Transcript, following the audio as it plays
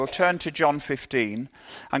We'll turn to John 15.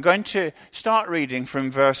 I'm going to start reading from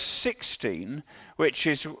verse 16, which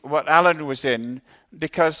is what Alan was in,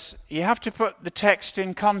 because you have to put the text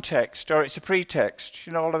in context, or it's a pretext,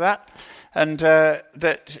 you know, all of that. And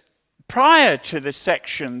that prior to the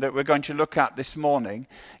section that we're going to look at this morning,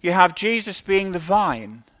 you have Jesus being the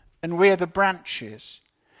vine, and we're the branches.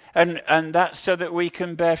 And that's so that we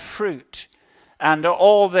can bear fruit. And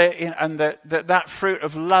that fruit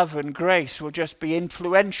of love and grace will just be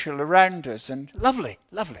influential around us, and lovely,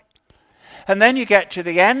 lovely. And then you get to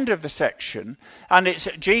the end of the section, and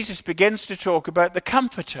Jesus begins to talk about the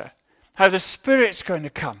Comforter, how the Spirit's going to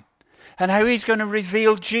come, and how he's going to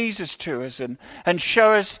reveal Jesus to us, and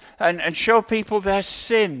show us and show people their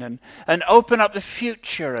sin, and open up the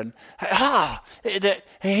future, and that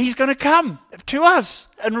he's going to come to us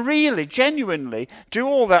and really, genuinely do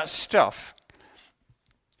all that stuff.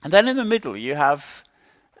 And then in the middle you have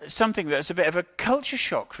something that's a bit of a culture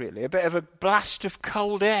shock, really, a bit of a blast of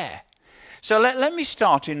cold air. So let me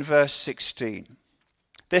start in verse 16.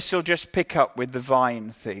 This will just pick up with the vine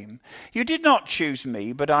theme. You did not choose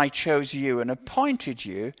me, but I chose you and appointed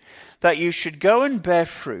you that you should go and bear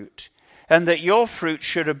fruit, and that your fruit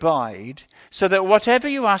should abide, so that whatever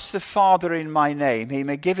you ask the Father in my name, he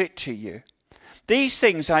may give it to you. These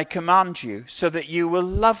things I command you, so that you will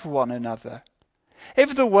love one another.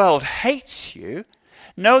 If the world hates you,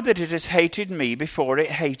 know that it has hated me before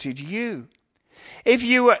it hated you. If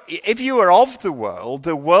you were of the world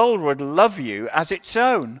would love you as its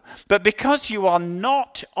own. But because you are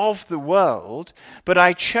not of the world, but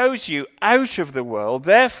I chose you out of the world,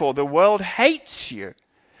 therefore the world hates you.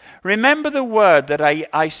 Remember the word that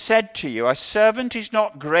I said to you, a servant is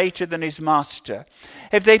not greater than his master.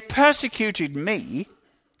 If they persecuted me,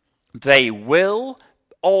 they will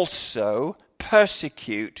also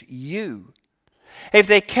persecute you. If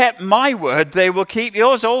they kept my word, they will keep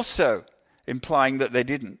yours also, implying that they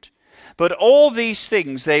didn't. But all these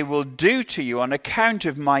things they will do to you on account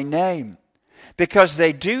of my name, because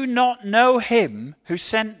they do not know him who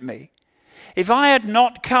sent me. If I had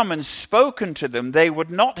not come and spoken to them, they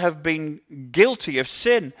would not have been guilty of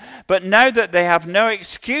sin. But now that they have no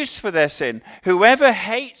excuse for their sin, whoever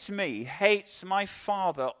hates me hates my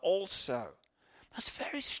Father also. That's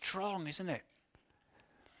very strong, isn't it?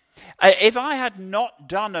 If I had not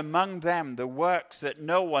done among them the works that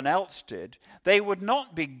no one else did, they would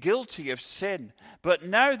not be guilty of sin. But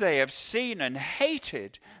now they have seen and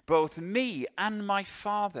hated both me and my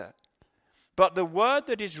Father. But the word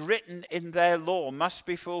that is written in their law must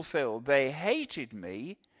be fulfilled. They hated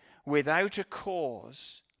me without a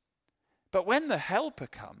cause. But when the Helper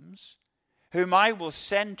comes, whom I will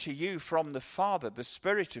send to you from the Father, the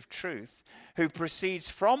Spirit of truth, who proceeds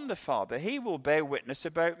from the Father, he will bear witness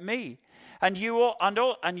about me. And you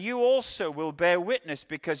also will bear witness,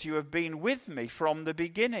 because you have been with me from the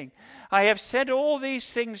beginning. I have said all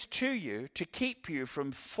these things to you to keep you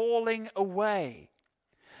from falling away.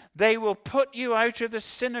 They will put you out of the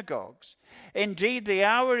synagogues. Indeed, the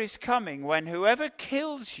hour is coming when whoever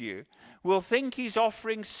kills you will think he's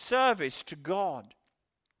offering service to God.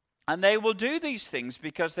 And they will do these things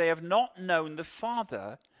because they have not known the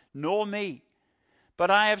Father nor me.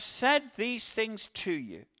 But I have said these things to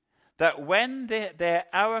you, that when their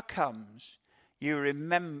hour comes, you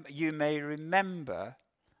may remember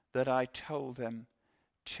that I told them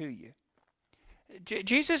to you.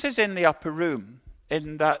 Jesus is in the upper room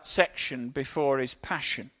in that section before his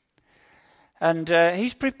passion. And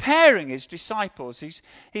he's preparing his disciples.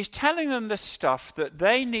 He's telling them the stuff that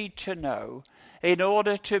they need to know in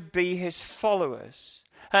order to be his followers.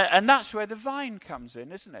 And that's where the vine comes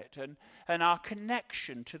in, isn't it? And our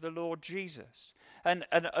connection to the Lord Jesus. And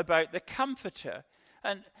about the Comforter.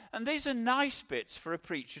 And these are nice bits for a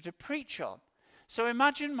preacher to preach on. So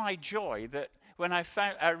imagine my joy that when I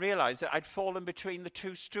realized that I'd fallen between the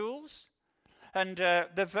two stools. And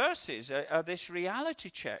the verses are this reality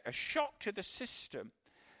check, a shock to the system.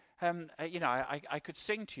 I could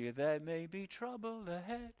sing to you, there may be trouble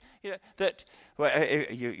ahead.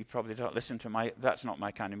 You probably don't listen to that's not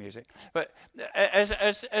my kind of music. But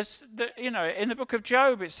in the book of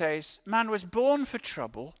Job it says, man was born for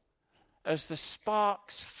trouble as the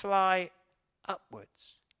sparks fly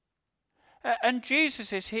upwards. And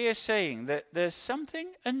Jesus is here saying that there's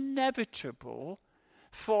something inevitable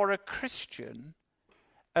for a Christian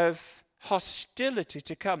of hostility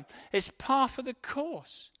to come. It's par for the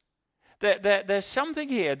course. There's something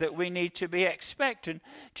here that we need to be expectant.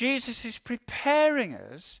 Jesus is preparing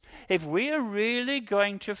us. If we are really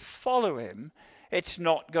going to follow him, it's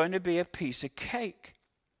not going to be a piece of cake.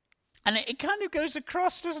 And it kind of goes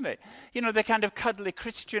across, doesn't it? You know, the kind of cuddly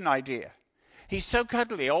Christian idea. he's so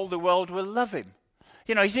cuddly, all the world will love him.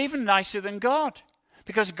 You know, he's even nicer than God,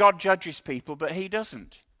 because God judges people, but he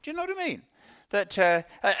doesn't. Do you know what I mean? That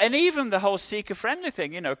and even the whole seeker-friendly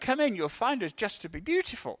thing, you know, come in, you'll find us just to be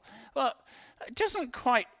beautiful. Well, it doesn't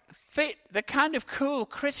quite fit. The kind of cool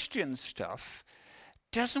Christian stuff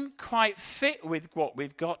doesn't quite fit with what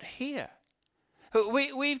we've got here.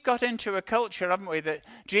 We've got into a culture, haven't we, that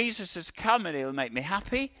Jesus has come and he'll make me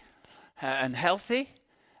happy and healthy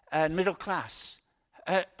and middle class.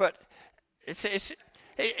 But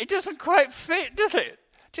it doesn't quite fit, does it?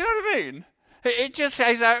 Do you know what I mean? It just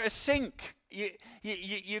is out of sync.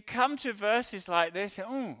 You come to verses like this,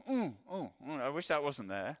 I wish that wasn't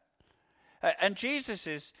there. And Jesus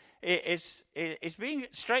is being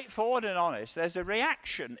straightforward and honest. There's a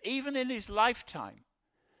reaction, even in his lifetime.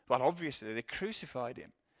 Well, obviously, they crucified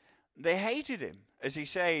him. They hated him, as he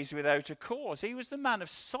says, without a cause. He was the man of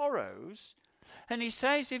sorrows. And he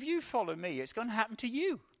says, if you follow me, it's going to happen to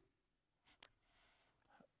you.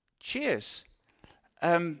 Cheers.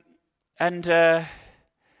 The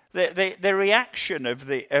reaction of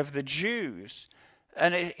the Jews,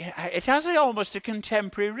 and it has almost a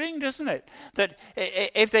contemporary ring, doesn't it? That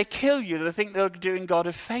if they kill you, they think they're doing God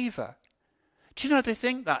a favor. Do you know they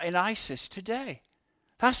think that in ISIS today?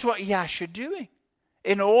 That's what Yash are doing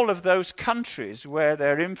in all of those countries where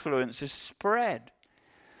their influence is spread.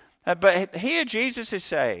 But here Jesus is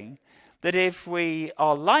saying that if we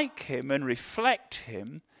are like him and reflect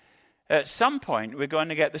him, at some point we're going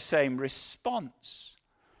to get the same response.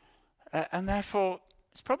 And therefore,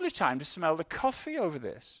 it's probably time to smell the coffee over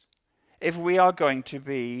this, if we are going to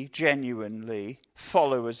be genuinely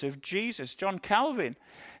followers of Jesus. John Calvin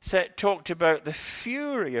talked about the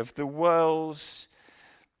fury of the world's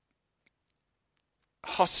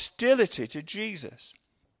hostility to Jesus.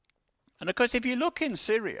 And of course, if you look in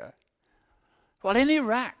Syria, well, in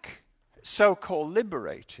Iraq, so-called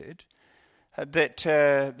liberated, that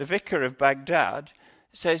the vicar of Baghdad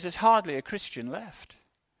says there's hardly a Christian left.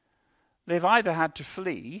 They've either had to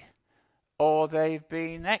flee or they've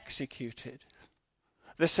been executed.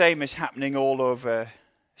 The same is happening all over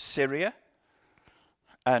Syria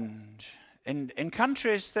and in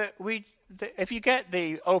countries that if you get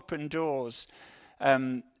the Open Doors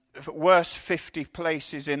worst 50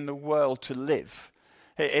 places in the world to live,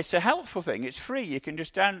 it's a helpful thing. It's free. You can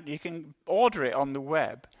you can order it on the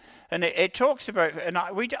web, and it talks about. And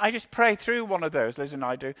I just pray through one of those, Liz and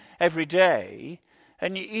I do, every day.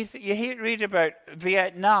 And you read about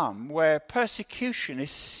Vietnam, where persecution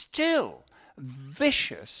is still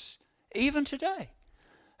vicious even today,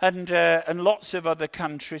 and lots of other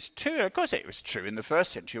countries too. Of course, it was true in the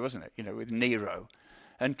first century, wasn't it? You know, with Nero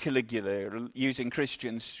and Caligula using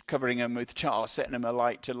Christians, covering them with tar, setting them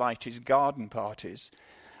alight to light his garden parties,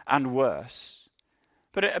 and worse.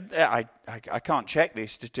 But I can't check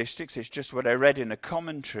these statistics. It's just what I read in a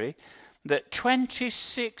commentary, that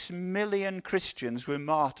 26 million Christians were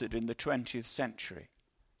martyred in the 20th century.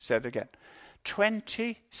 Say it again.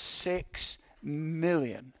 26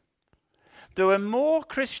 million. There were more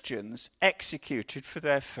Christians executed for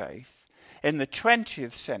their faith in the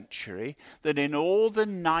 20th century than in all the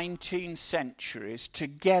 19 centuries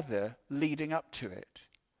together leading up to it.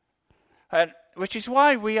 Which is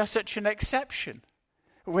why we are such an exception.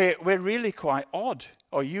 We're really quite odd,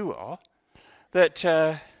 or you are,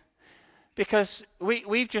 that because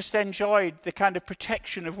we've just enjoyed the kind of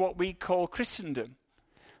protection of what we call Christendom.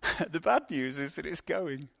 The bad news is that it's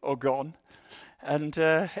going, or gone. And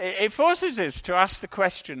it forces us to ask the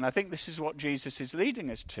question, I think this is what Jesus is leading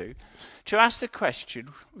us to ask the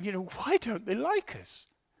question, why don't they like us?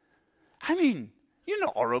 I mean, you're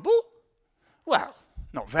not horrible. Well,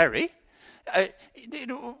 not very.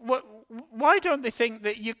 Why don't they think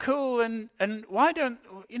that you're cool, and why don't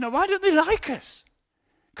they like us?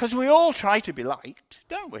 Because we all try to be liked,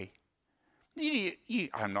 don't we?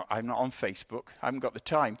 I'm not on Facebook. I haven't got the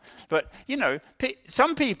time. But,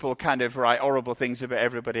 some people kind of write horrible things about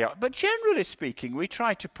everybody else. But generally speaking, we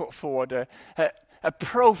try to put forward a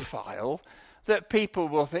profile that people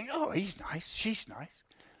will think, oh, he's nice, she's nice.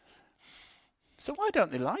 So why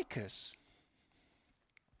don't they like us?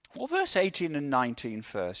 Well, verse 18 and 19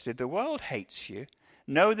 first. If the world hates you,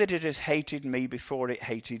 know that it has hated me before it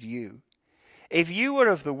hated you. If you were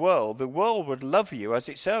of the world would love you as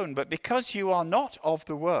its own. But because you are not of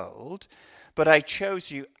the world, but I chose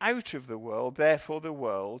you out of the world, therefore the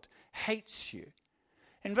world hates you.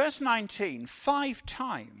 In verse 19, 5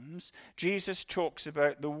 times, Jesus talks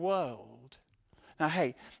about the world. Now,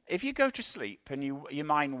 hey, if you go to sleep and your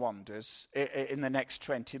mind wanders in the next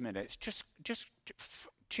 20 minutes, just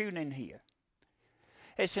tune in here.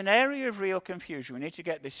 It's an area of real confusion. We need to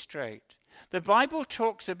get this straight. the Bible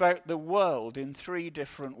talks about the world in three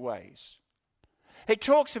different ways. It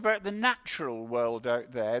talks about the natural world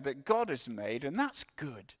out there that God has made, and that's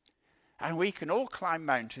good. And we can all climb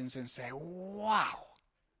mountains and say, wow.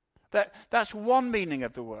 That's one meaning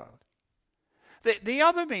of the world. The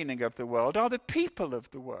other meaning of the world are the people of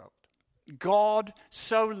the world. God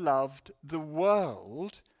so loved the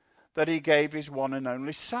world that he gave his one and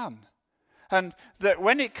only Son. And that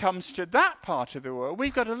when it comes to that part of the world,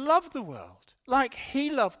 we've got to love the world like he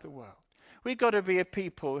loved the world. We've got to be a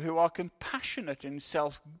people who are compassionate and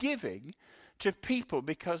self-giving to people,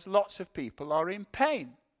 because lots of people are in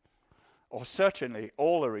pain, or certainly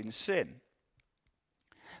all are in sin.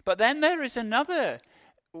 But then there is another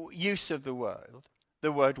use of the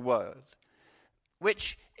word world,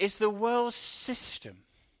 which is the world's system,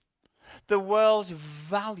 the world's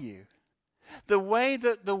value, the way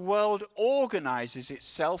that the world organizes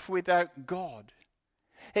itself without God.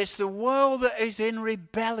 It's the world that is in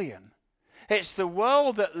rebellion. It's the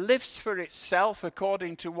world that lives for itself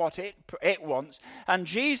according to what it wants. And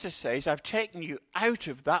Jesus says, I've taken you out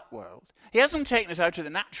of that world. He hasn't taken us out of the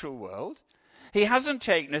natural world. He hasn't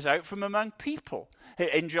taken us out from among people.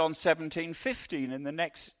 In John 17:15, in the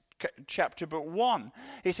next chapter but one,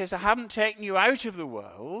 he says, I haven't taken you out of the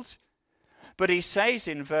world. But he says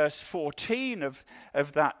in verse 14 of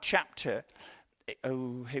that chapter,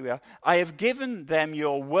 here we are, I have given them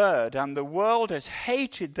your word, and the world has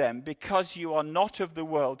hated them because you are not of the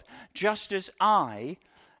world, just as I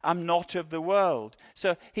am not of the world.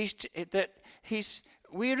 So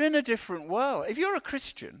we're in a different world. If you're a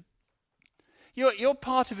Christian, you're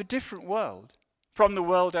part of a different world from the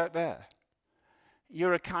world out there.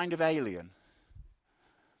 You're a kind of alien.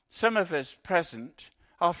 Some of us present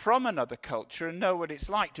are from another culture and know what it's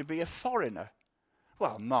like to be a foreigner.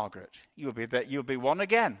 Well, Margaret, you'll be one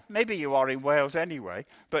again. Maybe you are in Wales anyway,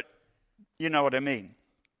 but you know what I mean.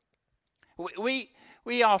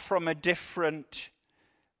 We are from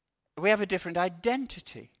we have a different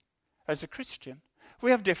identity as a Christian.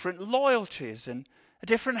 We have different loyalties and a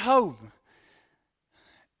different home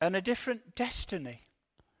and a different destiny.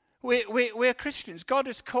 We're Christians. God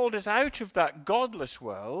has called us out of that godless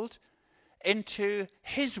world into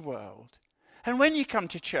his world. And when you come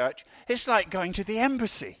to church, it's like going to the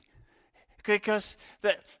embassy, because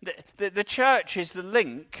the church is the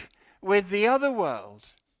link with the other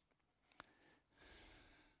world.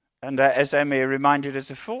 And as Emmy reminded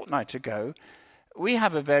us a fortnight ago, we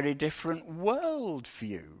have a very different world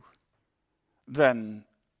view than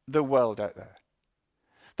the world out there.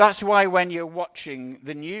 That's why when you're watching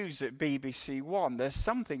the news at BBC One, there's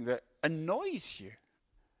something that annoys you,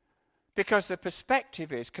 because the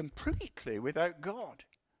perspective is completely without God.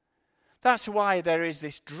 That's why there is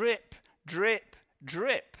this drip, drip,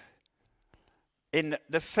 drip in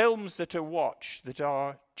the films that are watched that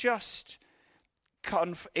are just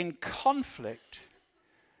in conflict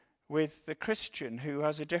with the Christian who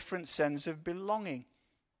has a different sense of belonging.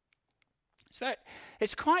 So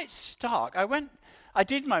it's quite stark. I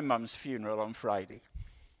did my mum's funeral on Friday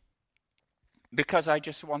because I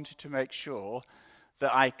just wanted to make sure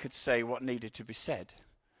that I could say what needed to be said,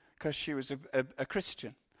 because she was a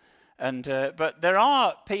Christian. But there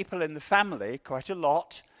are people in the family, quite a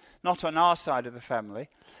lot, not on our side of the family,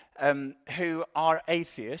 who are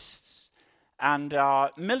atheists and are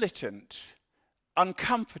militant,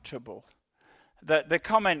 uncomfortable. The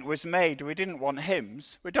comment was made, we didn't want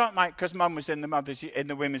hymns. We don't mind, because Mum was in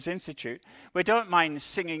the Women's Institute, we don't mind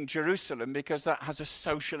singing Jerusalem because that has a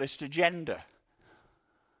socialist agenda.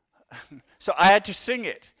 So I had to sing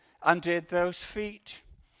it. And did those feet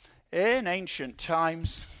in ancient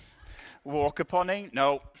times walk upon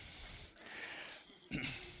no.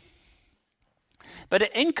 But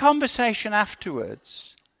in conversation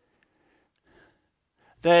afterwards,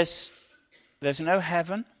 there's no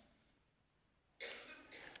heaven.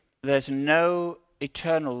 There's no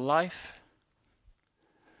eternal life.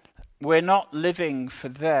 We're not living for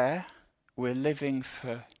there. We're living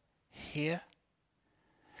for here.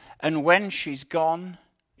 And when she's gone,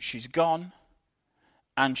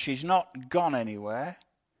 and she's not gone anywhere,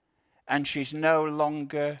 and she's no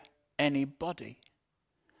longer anybody.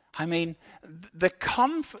 I mean, the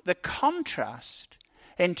contrast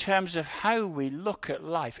in terms of how we look at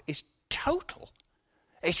life is total.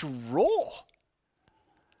 It's raw.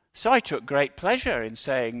 So I took great pleasure in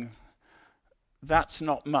saying, that's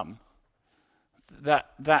not Mum.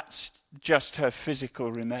 That's just her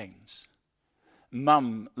physical remains.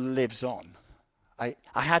 Mum lives on. I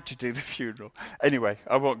had to do the funeral. Anyway,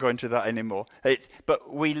 I won't go into that anymore. But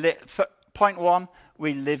point one,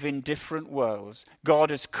 we live in different worlds. God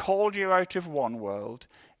has called you out of one world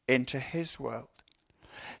into his world.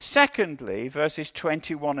 Secondly, verses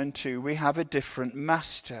 21 and 2, we have a different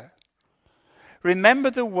master. Remember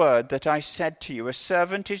the word that I said to you, a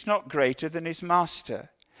servant is not greater than his master.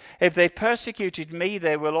 If they persecuted me,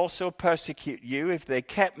 they will also persecute you. If they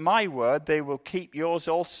kept my word, they will keep yours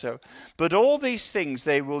also. But all these things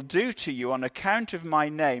they will do to you on account of my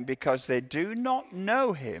name, because they do not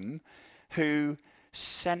know him who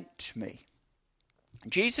sent me.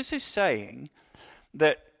 Jesus is saying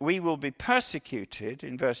that we will be persecuted,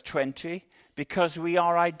 in verse 20, because we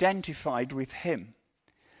are identified with him.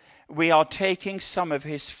 We are taking some of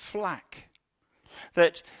his flack.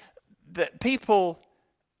 That people,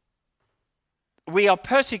 we are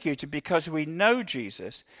persecuted because we know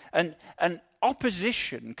Jesus, and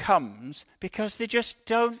opposition comes because they just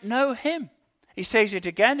don't know him. He says it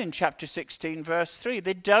again in chapter 16, verse 3.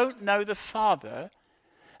 They don't know the Father,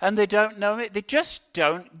 and they don't know it. They just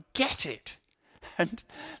don't get it. And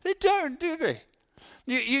they don't, do they?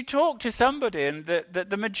 You talk to somebody, and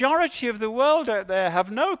the majority of the world out there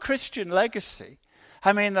have no Christian legacy.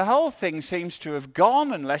 I mean, the whole thing seems to have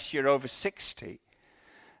gone unless you're over 60.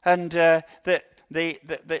 And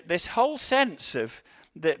this whole sense of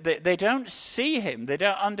they don't see him, they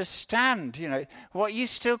don't understand, what are you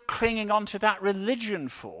still clinging on to that religion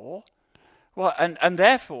for? Well, and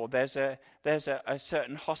therefore there's a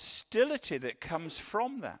certain hostility that comes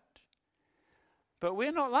from that. But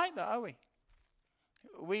we're not like that, are we?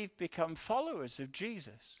 We've become followers of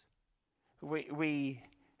Jesus. We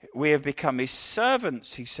have become his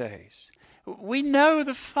servants, he says. We know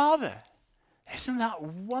the Father. Isn't that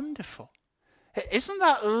wonderful? Isn't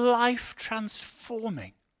that life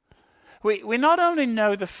transforming? We not only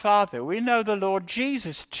know the Father, we know the Lord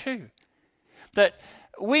Jesus too. That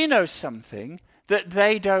we know something that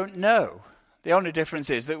they don't know. The only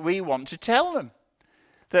difference is that we want to tell them.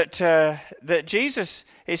 That Jesus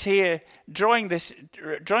is here drawing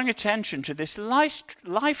attention to this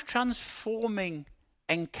life-transforming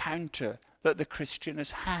encounter that the Christian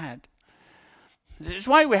has had. It's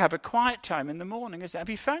why we have a quiet time in the morning, isn't it? Have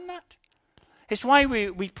you found that? It's why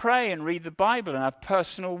we pray and read the Bible and have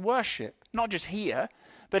personal worship, not just here,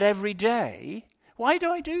 but every day. Why do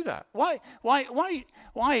I do that? Why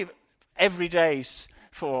every day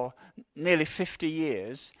for nearly 50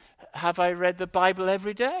 years have I read the Bible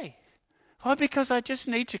every day? Well, because I just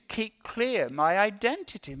need to keep clear my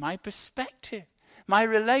identity, my perspective, my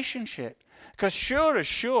relationship. Because sure as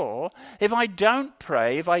sure, if I don't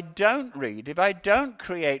pray, if I don't read, if I don't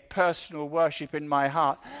create personal worship in my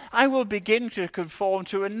heart, I will begin to conform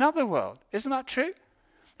to another world. Isn't that true?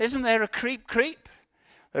 Isn't there a creep?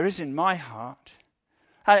 There is in my heart.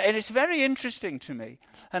 And it's very interesting to me,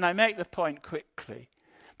 and I make the point quickly,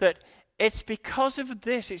 that it's because of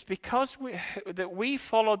this, it's because that we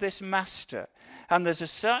follow this master, and there's a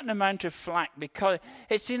certain amount of flack, because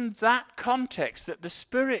it's in that context that the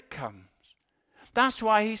Spirit comes. That's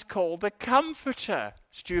why he's called the Comforter,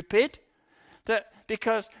 stupid. That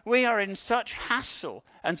because we are in such hassle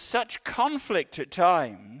and such conflict at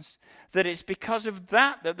times, that it's because of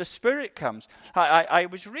that the Spirit comes. I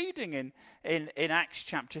was reading in Acts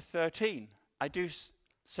chapter 13. I do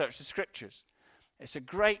search the Scriptures. It's a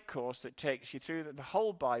great course that takes you through the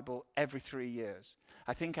whole Bible every 3 years.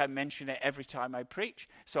 I think I mention it every time I preach,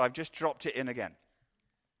 so I've just dropped it in again.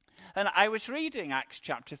 And I was reading Acts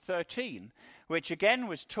chapter 13, which again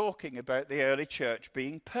was talking about the early church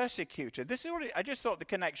being persecuted. I just thought the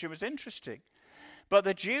connection was interesting. But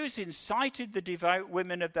the Jews incited the devout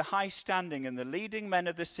women of the high standing, and the leading men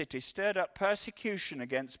of the city stirred up persecution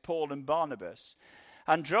against Paul and Barnabas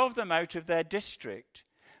and drove them out of their district.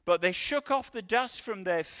 But they shook off the dust from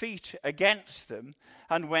their feet against them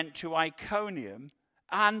and went to Iconium,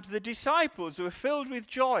 and the disciples were filled with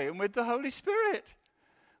joy and with the Holy Spirit.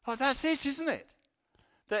 Well, that's it, isn't it?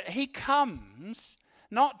 That he comes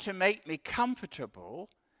not to make me comfortable.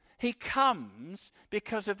 He comes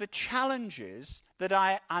because of the challenges that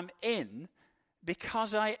I am in,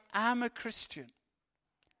 because I am a Christian.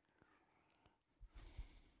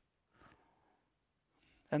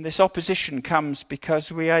 And this opposition comes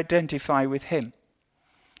because we identify with him.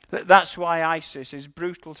 That's why ISIS is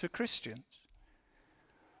brutal to Christians.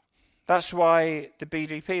 That's why the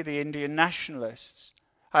BDP, the Indian nationalists,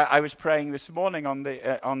 I was praying this morning on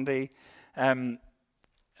the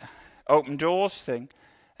Open Doors thing,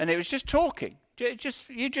 and it was just talking. Just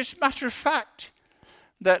matter of fact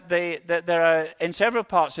that there are in several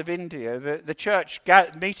parts of India the church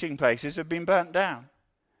meeting places have been burnt down.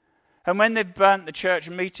 And when they've burnt the church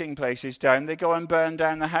meeting places down, they go and burn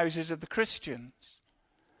down the houses of the Christians.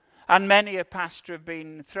 And many a pastor have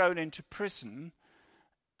been thrown into prison,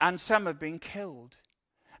 and some have been killed.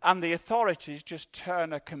 and the authorities just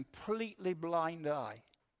turn a completely blind eye.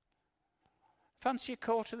 Fancy a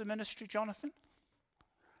call to the ministry, Jonathan?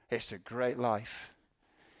 It's a great life.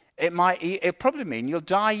 It'll probably mean you'll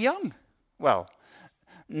die young. Well,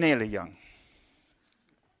 nearly young.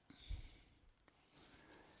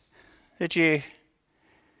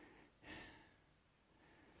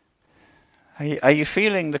 Are you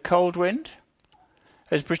feeling the cold wind?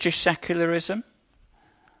 Has British secularism,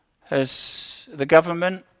 has the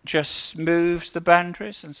government just moves the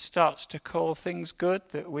boundaries and starts to call things good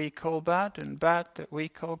that we call bad and bad that we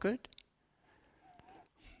call good?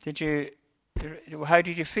 How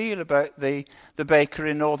did you feel about the baker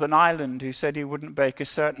in Northern Ireland who said he wouldn't bake a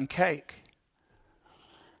certain cake?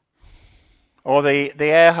 Or the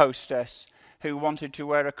air hostess who wanted to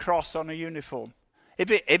wear a cross on a uniform?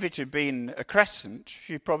 If it had been a crescent,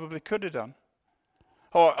 she probably could have done.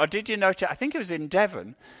 Or did you notice, I think it was in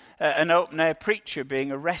Devon, an open-air preacher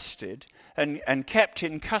being arrested and kept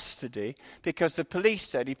in custody because the police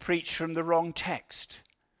said he preached from the wrong text.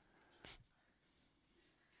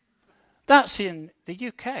 That's in the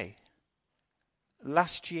UK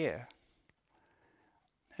last year.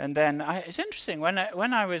 And then it's interesting, when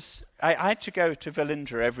I had to go to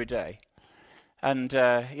Velindre every day. And,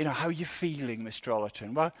 how are you feeling, Mr.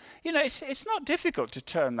 Ollerton? Well, it's not difficult to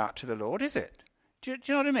turn that to the Lord, is it? Do you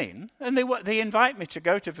know what I mean? And they invite me to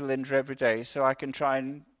go to Velindre every day so I can try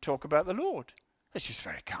and talk about the Lord. It's just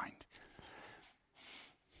very kind.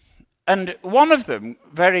 And one of them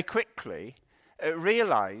very quickly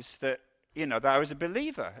realized that, that I was a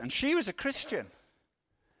believer and she was a Christian.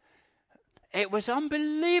 It was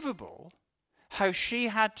unbelievable how she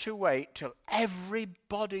had to wait till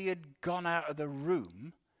everybody had gone out of the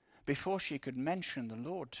room before she could mention the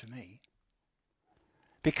Lord to me.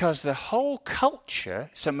 Because the whole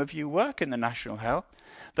culture, some of you work in the National Health,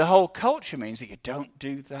 the whole culture means that you don't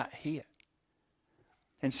do that here.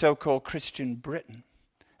 In so-called Christian Britain.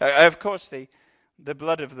 Of course, the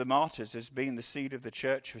blood of the martyrs has been the seed of the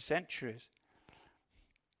church for centuries.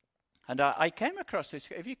 And I came across this.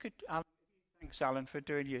 If you could, thanks, Alan, for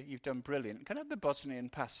doing you've done brilliant. Can I have the Bosnian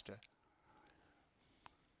pastor?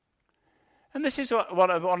 And this is what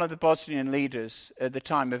one of the Bosnian leaders at the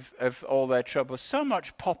time of all their trouble. So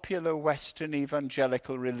much popular Western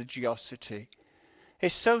evangelical religiosity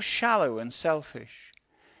is so shallow and selfish.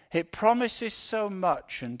 It promises so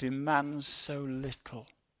much and demands so little.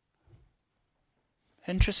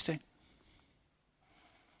 Interesting.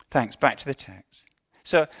 Thanks. Back to the text.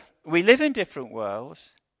 So we live in different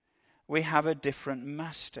worlds. We have a different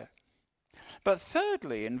master. But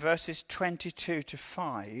thirdly, in verses 22 to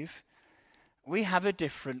 5, we have a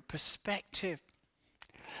different perspective.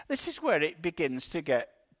 This is where it begins to get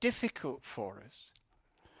difficult for us.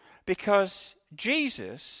 Because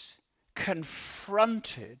Jesus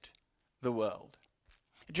confronted the world.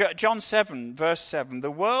 John 7, verse 7,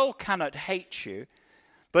 the world cannot hate you,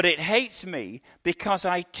 but it hates me because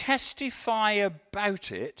I testify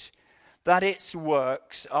about it that its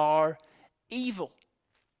works are evil.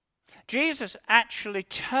 Jesus actually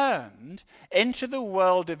turned into the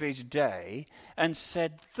world of his day and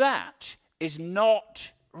said, that is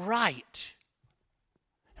not right.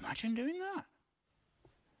 Imagine doing that.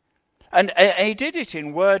 And he did it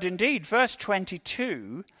in word and deed. Verse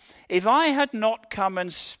 22, if I had not come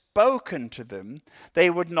and spoken to them, they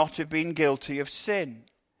would not have been guilty of sin.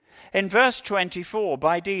 In verse 24,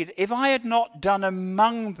 by deed, if I had not done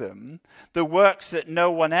among them the works that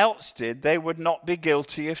no one else did, they would not be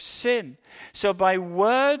guilty of sin. So by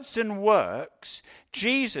words and works,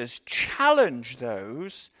 Jesus challenged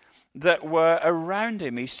those that were around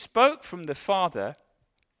him. He spoke from the Father,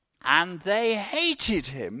 and they hated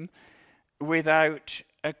him without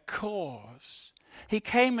a cause. He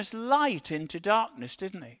came as light into darkness,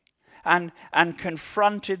 didn't he? And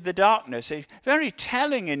confronted the darkness. It's very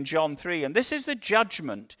telling in John 3. And this is the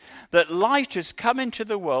judgment, that light has come into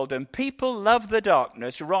the world and people love the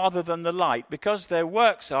darkness rather than the light because their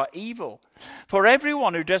works are evil. For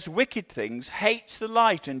everyone who does wicked things hates the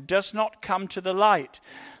light and does not come to the light,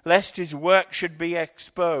 lest his work should be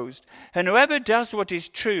exposed. And whoever does what is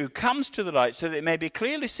true comes to the light so that it may be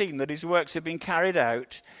clearly seen that his works have been carried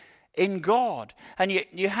out in God. And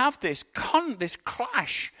you have this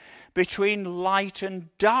clash between light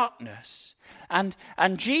and darkness. And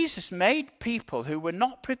Jesus made people who were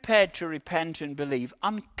not prepared to repent and believe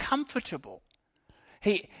uncomfortable.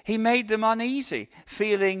 He made them uneasy,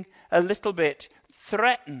 feeling a little bit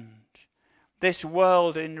threatened. This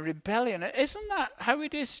world in rebellion. Isn't that how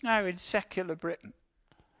it is now in secular Britain?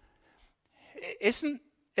 Isn't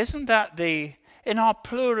that in our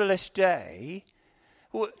pluralist day,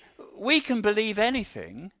 we can believe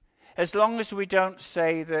anything as long as we don't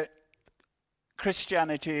say that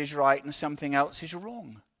Christianity is right and something else is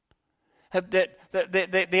wrong.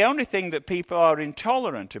 The only thing that people are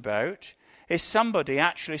intolerant about is somebody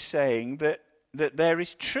actually saying that there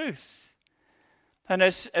is truth. And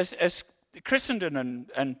as Christendom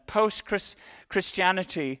and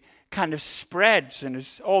post-Christianity kind of spreads and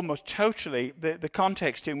is almost totally the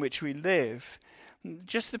context in which we live,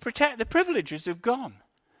 just the privileges have gone.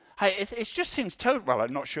 It just seems total. Well,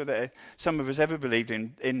 I'm not sure that some of us ever believed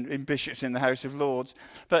in bishops in the House of Lords,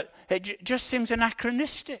 but it just seems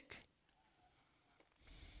anachronistic.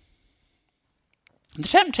 The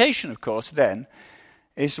temptation, of course, then,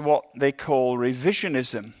 is what they call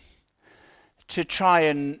revisionism, to try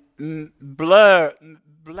and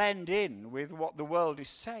blend in with what the world is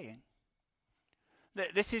saying.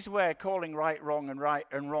 This is where calling right wrong and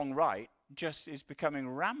wrong right just is becoming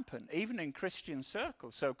rampant, even in Christian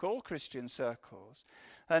circles, so-called Christian circles.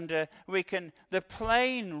 And the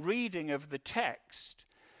plain reading of the text,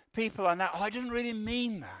 people are now, I didn't really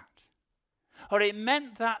mean that. Or it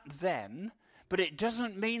meant that then, but it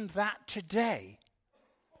doesn't mean that today.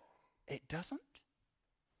 It doesn't?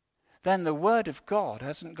 Then the Word of God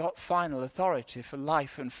hasn't got final authority for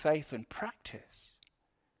life and faith and practice.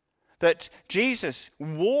 That Jesus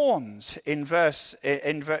warns in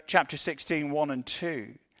chapter 16, 1 and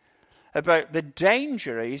 2, about the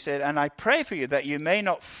danger, he said, and I pray for you that you may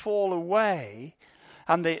not fall away,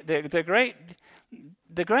 and the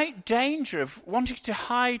great danger of wanting to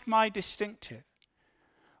hide my distinctive,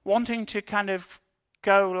 wanting to kind of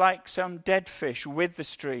go like some dead fish with the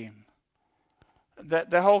stream.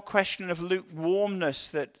 The whole question of lukewarmness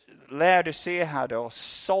that Laodicea had, or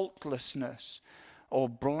saltlessness, or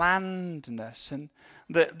blandness, and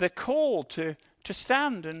the call to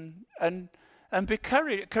stand and be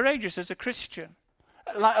courageous as a Christian,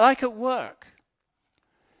 like at work.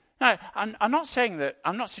 Now, I'm not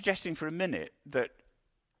suggesting for a minute that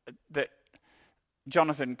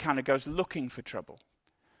Jonathan kind of goes looking for trouble,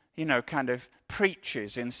 kind of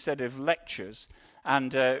preaches instead of lectures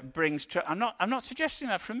and brings. I'm not suggesting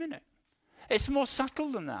that for a minute. It's more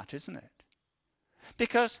subtle than that, isn't it?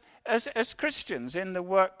 Because as Christians in the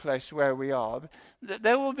workplace where we are,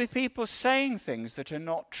 there will be people saying things that are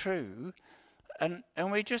not true, and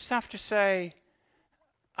we just have to say,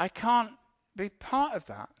 I can't be part of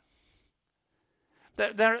that.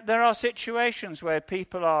 There are situations where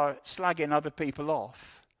people are slagging other people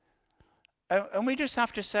off, and we just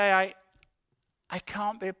have to say, I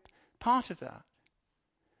can't be part of that.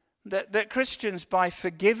 That Christians, by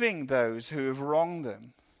forgiving those who have wronged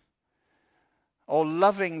them, or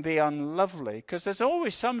loving the unlovely, because there's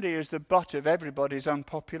always somebody who's the butt of everybody's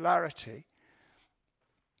unpopularity.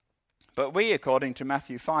 But we, according to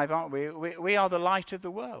Matthew 5, aren't we? We are the light of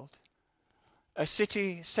the world. A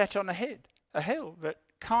city set on a hill that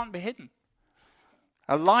can't be hidden.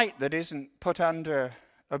 A light that isn't put under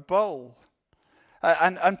a bowl.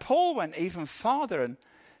 And Paul went even farther and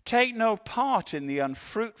take no part in the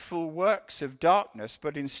unfruitful works of darkness,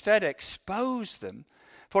 but instead expose them.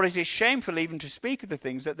 For it is shameful even to speak of the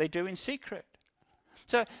things that they do in secret.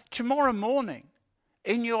 So tomorrow morning,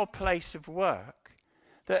 in your place of work,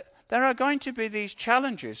 that there are going to be these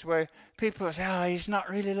challenges where people say, he's not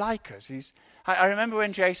really like us. I remember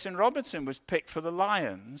when Jason Robertson was picked for the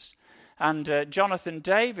Lions, and Jonathan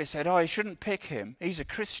Davis said, you shouldn't pick him. He's a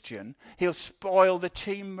Christian. He'll spoil the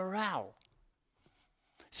team morale.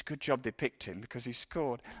 It's a good job they picked him because he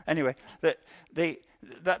scored. Anyway, that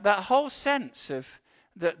whole sense of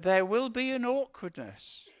that there will be an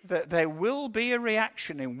awkwardness, that there will be a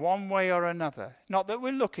reaction in one way or another. Not that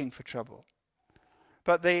we're looking for trouble.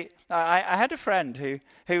 But I had a friend who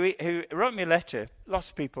wrote me a letter. Lots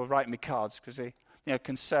of people write me cards because they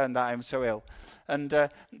concerned that I'm so ill. And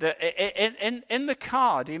in the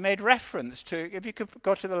card he made reference to, if you could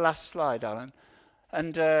go to the last slide, Alan.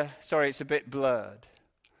 And sorry, it's a bit blurred.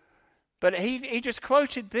 But he just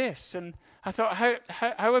quoted this, and I thought,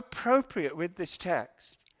 how appropriate with this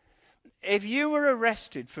text. If you were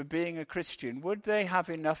arrested for being a Christian, would they have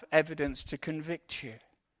enough evidence to convict you?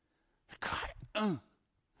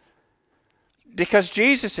 Because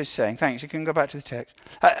Jesus is saying, thanks, you can go back to the text.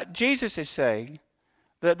 Jesus is saying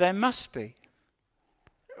that there must be.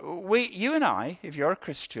 You and I, if you're a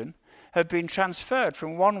Christian, have been transferred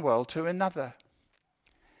from one world to another.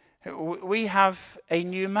 We have a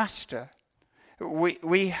new master.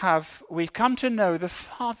 We've come to know the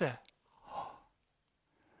Father.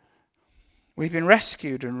 We've been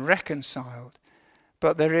rescued and reconciled,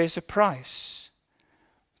 but there is a price.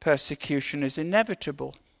 Persecution is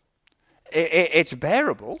inevitable. It's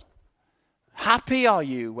bearable, Happy are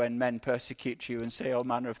you when men persecute you and say all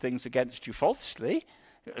manner of things against you falsely.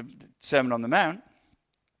 Sermon on the Mount.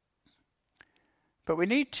 But we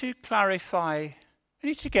need to clarify, we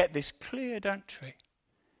need to get this clear, don't we?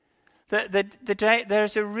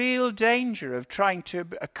 There's a real danger of trying to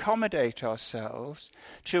accommodate ourselves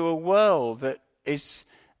to a world that is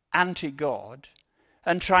anti-God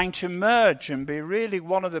and trying to merge and be really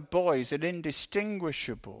one of the boys and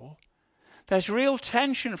indistinguishable. There's real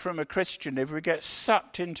tension from a Christian if we get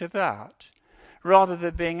sucked into that, rather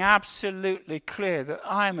than being absolutely clear that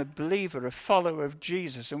I am a believer, a follower of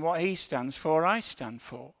Jesus, and what he stands for, I stand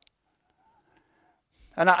for.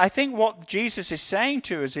 And I think what Jesus is saying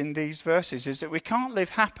to us in these verses is that we can't live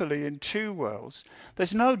happily in two worlds.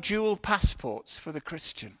 There's no dual passports for the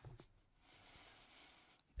Christian.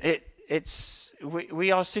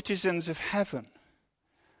 We are citizens of heaven.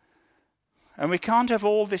 And we can't have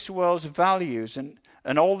all this world's values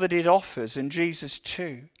and all that it offers, and Jesus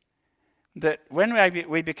too. That when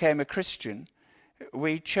we became a Christian,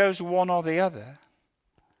 we chose one or the other.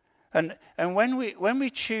 And when we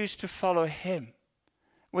choose to follow him,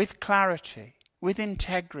 with clarity, with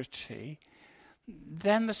integrity,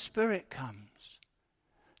 then the Spirit comes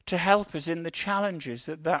to help us in the challenges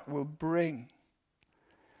that will bring.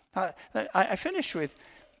 I finish with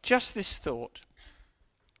just this thought.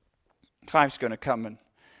 Clive's going to come and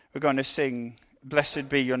we're going to sing, "Blessed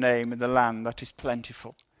be your name in the land that is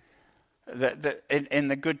plentiful." In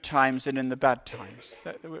the good times and in the bad times.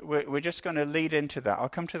 We're just going to lead into that. I'll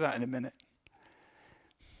come to that in a minute.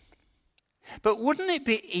 But wouldn't it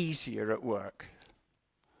be easier at work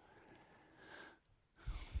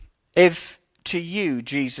if to you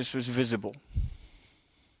Jesus was visible?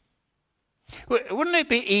 Wouldn't it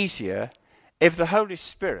be easier if the Holy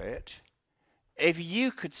Spirit, if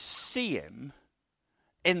you could see him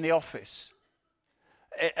in the office?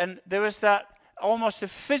 And there was that almost a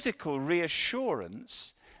physical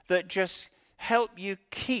reassurance that just helped you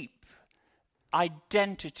keep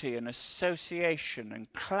identity and association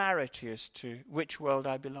and clarity as to which world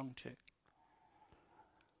I belong to.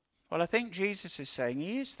 Well, I think Jesus is saying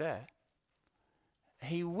he is there.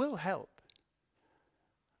 He will help.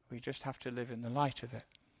 We just have to live in the light of it.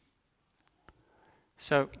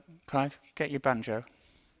 So, Clive, get your banjo.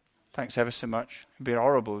 Thanks ever so much. It'd been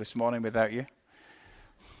horrible this morning without you.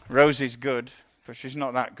 Rosie's good, but she's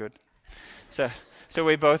not that good. So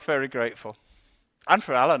we're both very grateful. And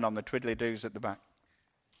for Alan on the twiddly-doos at the back.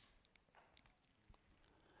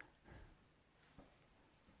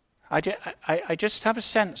 I just have a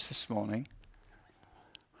sense this morning.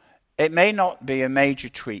 It may not be a major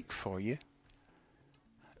tweak for you,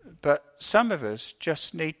 but some of us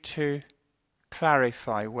just need to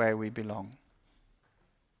clarify where we belong.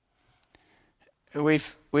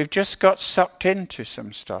 We've just got sucked into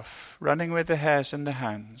some stuff, running with the hares and the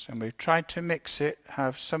hounds, and we've tried to mix it,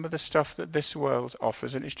 have some of the stuff that this world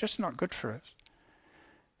offers, and it's just not good for us.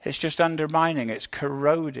 It's just undermining, it's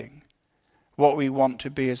corroding what we want to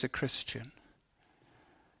be as a Christian.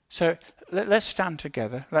 So let's stand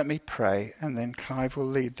together, let me pray, and then Clive will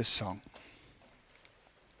lead the song.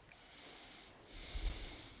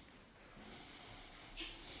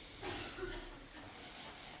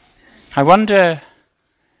 I wonder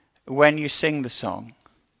when you sing the song,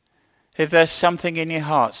 if there's something in your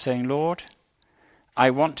heart saying, Lord, I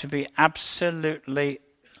want to be absolutely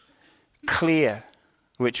clear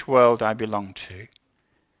which world I belong to,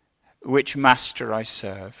 which master I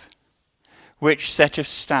serve, which set of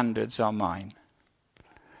standards are mine.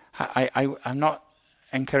 I'm not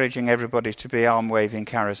encouraging everybody to be arm-waving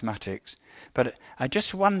charismatics, but I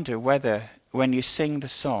just wonder whether when you sing the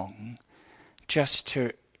song, just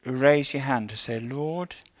to raise your hand to say,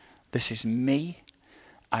 Lord, this is me.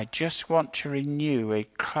 I just want to renew a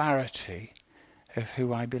clarity of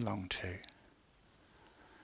who I belong to.